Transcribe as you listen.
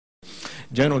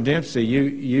General Dempsey,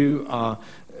 you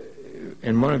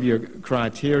in one of your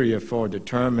criteria for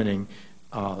determining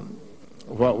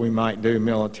what we might do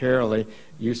militarily,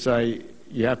 you say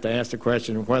you have to ask the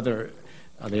question whether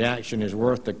the action is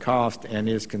worth the cost and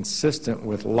is consistent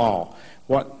with law.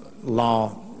 What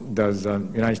law does the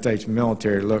United States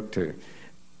military look to?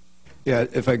 Yeah,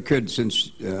 if I could,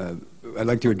 since I'd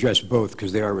like to address both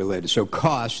because they are related. So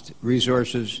cost,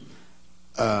 resources,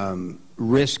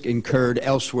 risk incurred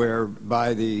elsewhere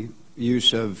by the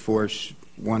use of force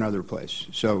one other place.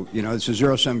 So, you know, it's a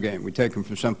zero-sum game. We take them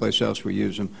from someplace else, we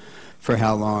use them for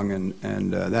how long,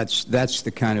 and that's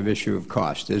the kind of issue of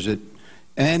cost. Is it,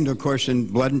 and of course in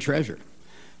blood and treasure.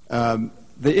 The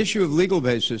issue of legal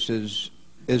basis is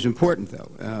important,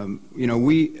 though. You know,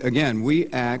 we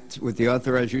act with the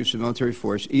authorized use of military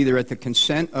force either at the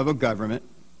consent of a government,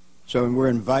 so we're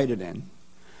invited in,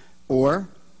 or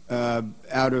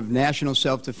out of national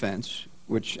self-defense,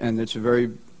 and it's a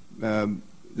very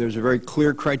there's a very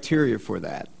clear criteria for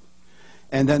that.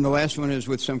 And then the last one is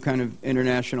with some kind of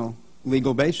international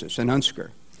legal basis, an UNSCR.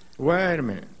 Wait a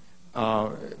minute.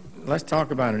 Let's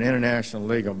talk about an international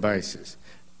legal basis.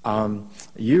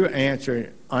 You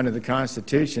answer under the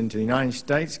Constitution to the United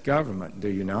States government, do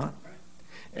you not?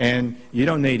 And you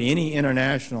don't need any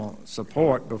international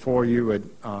support before you would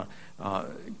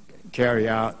carry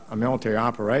out a military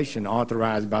operation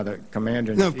authorized by the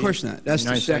commander-in-chief. No, of course not. That's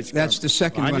the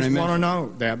second one I mentioned. I just want to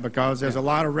know that because there's a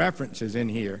lot of references in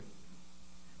here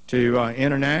to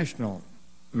international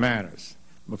matters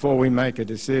before we make a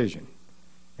decision.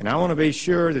 And I want to be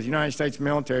sure that the United States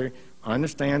military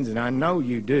understands, and I know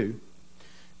you do,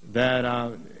 that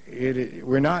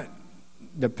we're not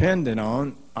dependent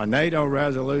on a NATO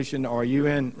resolution or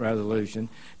UN resolution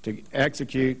to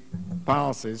execute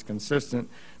policies consistent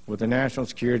with the national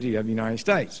security of the United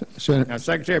States. Now,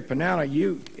 Secretary Penetta,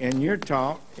 you, in your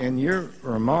talk, in your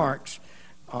remarks,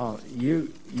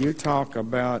 you talk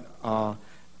about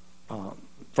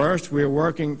first, we're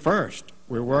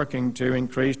working to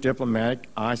increase diplomatic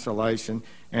isolation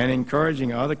and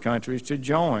encouraging other countries to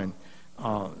join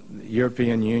the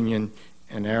European Union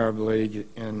and Arab League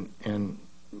in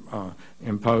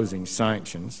imposing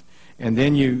sanctions. And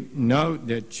then you note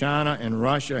that China and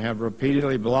Russia have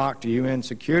repeatedly blocked the UN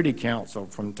Security Council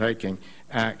from taking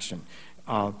action.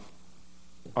 Are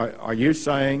you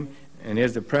saying, and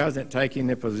is the President taking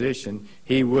the position,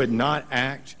 he would not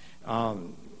act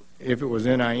if it was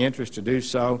in our interest to do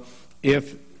so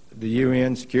if the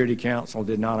UN Security Council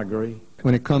did not agree?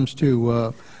 When it comes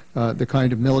to the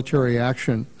kind of military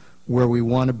action where we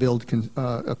want to build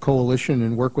a coalition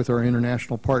and work with our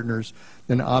international partners,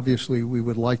 then obviously we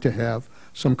would like to have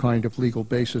some kind of legal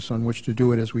basis on which to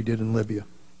do it, as we did in Libya.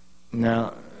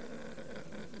 Now,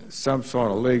 some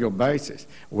sort of legal basis.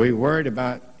 We worried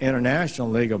about international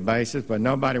legal basis, but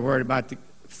nobody worried about the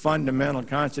fundamental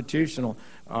constitutional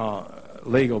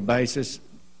legal basis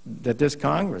that this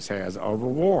Congress has over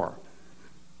war.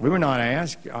 We were not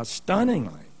asked,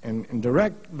 stunningly, in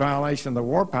direct violation of the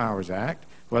War Powers Act,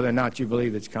 whether or not you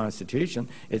believe it's constitutional.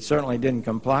 It certainly didn't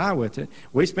comply with it.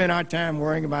 We spent our time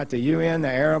worrying about the UN, the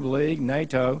Arab League,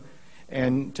 NATO,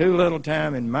 and too little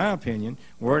time, in my opinion,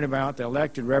 worried about the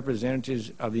elected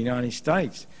representatives of the United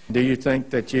States. Do you think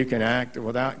that you can act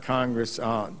without Congress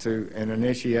and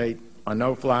initiate a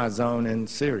no-fly zone in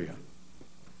Syria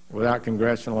without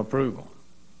congressional approval?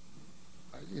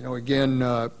 You know, again,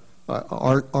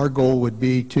 our goal would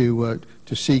be to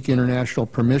seek international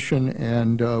permission,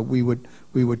 and we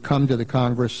would come to the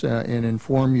Congress and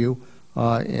inform you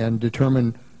and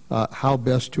determine how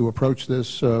best to approach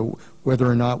this, whether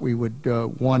or not we would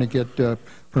want to get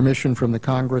permission from the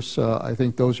Congress. I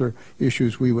think those are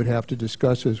issues we would have to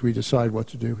discuss as we decide what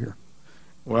to do here.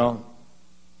 Well,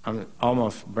 I'm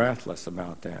almost breathless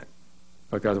about that,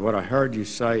 because what I heard you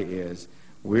say is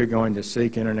we're going to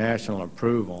seek international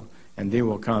approval, and then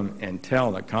we'll come and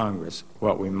tell the Congress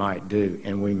what we might do,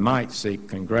 and we might seek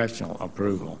congressional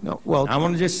approval. No, well, I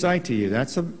want to just say to you,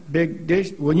 that's a big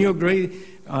dish. Wouldn't you agree?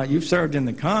 You've served in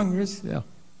the Congress. Yeah.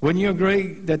 Wouldn't you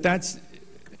agree that that's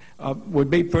would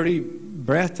be pretty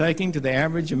breathtaking to the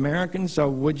average American? So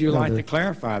would you like to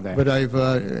clarify that? But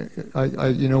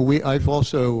I've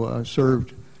also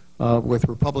served with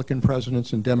Republican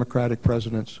presidents and Democratic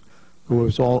presidents who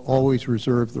has always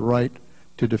reserved the right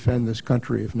to defend this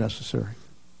country if necessary.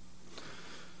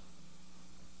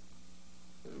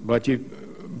 But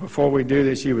before we do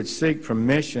this, you would seek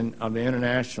permission of the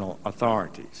international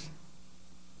authorities.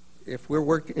 If we're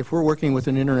working with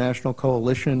an international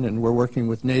coalition and we're working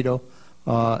with NATO,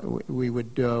 we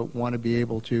would want to be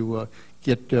able to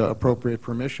get appropriate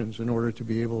permissions in order to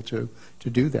be able to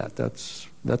do that. That's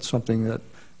something that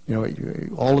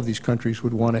all of these countries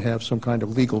would want to have some kind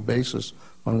of legal basis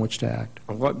on which to act.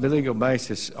 What legal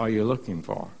basis are you looking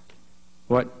for?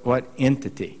 What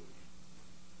entity?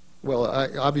 Well,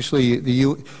 obviously,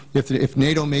 if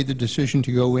NATO made the decision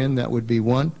to go in, that would be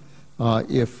one.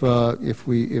 If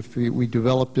we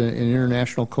developed an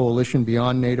international coalition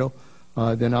beyond NATO,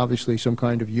 then obviously some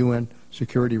kind of UN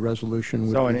security resolution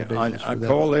would be the basis for that.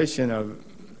 Coalition of.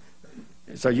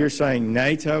 So you're saying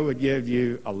NATO would give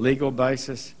you a legal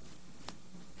basis,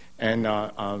 and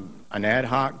an ad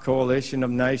hoc coalition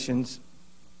of nations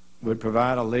would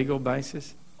provide a legal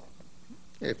basis?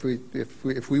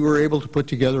 If we were able to put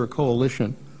together a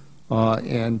coalition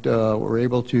and were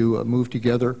able to move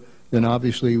together, then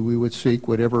obviously we would seek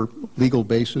whatever legal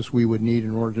basis we would need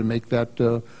in order to make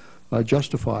that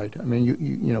justified. I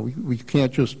mean, we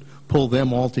can't just pull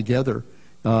them all together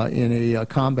in a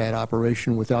combat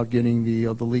operation without getting the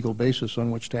legal basis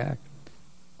on which to act.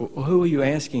 Who are you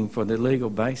asking for the legal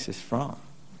basis from?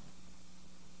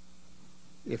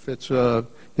 If it's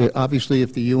obviously,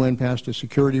 if the UN passed a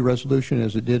security resolution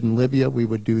as it did in Libya, we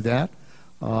would do that.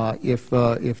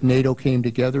 If NATO came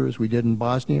together as we did in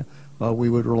Bosnia,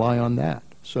 we would rely on that.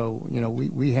 So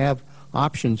we have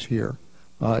options here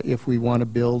if we want to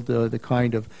build the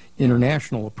kind of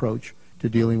international approach to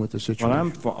dealing with the situation. Well,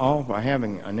 I'm for all for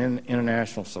having an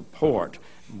international support,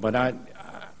 but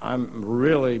I'm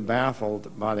really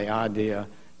baffled by the idea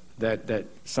that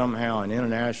somehow an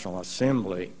international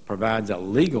assembly provides a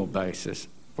legal basis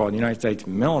for the United States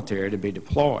military to be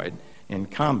deployed in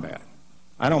combat.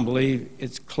 I don't believe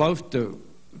it's close to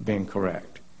being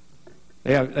correct.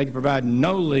 They can provide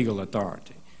no legal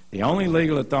authority. The only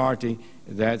legal authority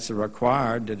that's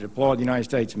required to deploy the United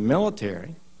States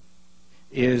military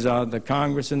is the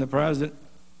Congress and the President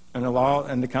and the law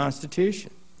and the Constitution.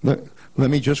 Let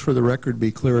me just for the record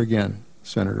be clear again,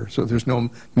 Senator, so there's no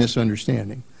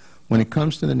misunderstanding. When it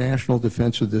comes to the national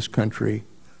defense of this country,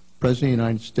 the President of the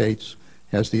United States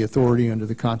has the authority under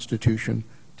the Constitution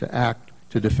to act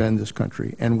to defend this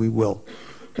country, and we will.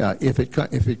 If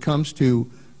it comes to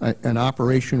an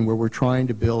operation where we're trying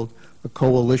to build a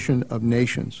coalition of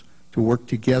nations to work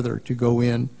together to go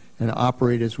in and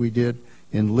operate as we did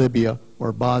in Libya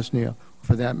or Bosnia,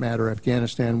 for that matter,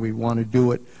 Afghanistan, we want to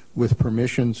do it with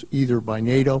permissions either by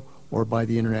NATO or by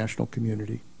the international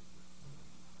community.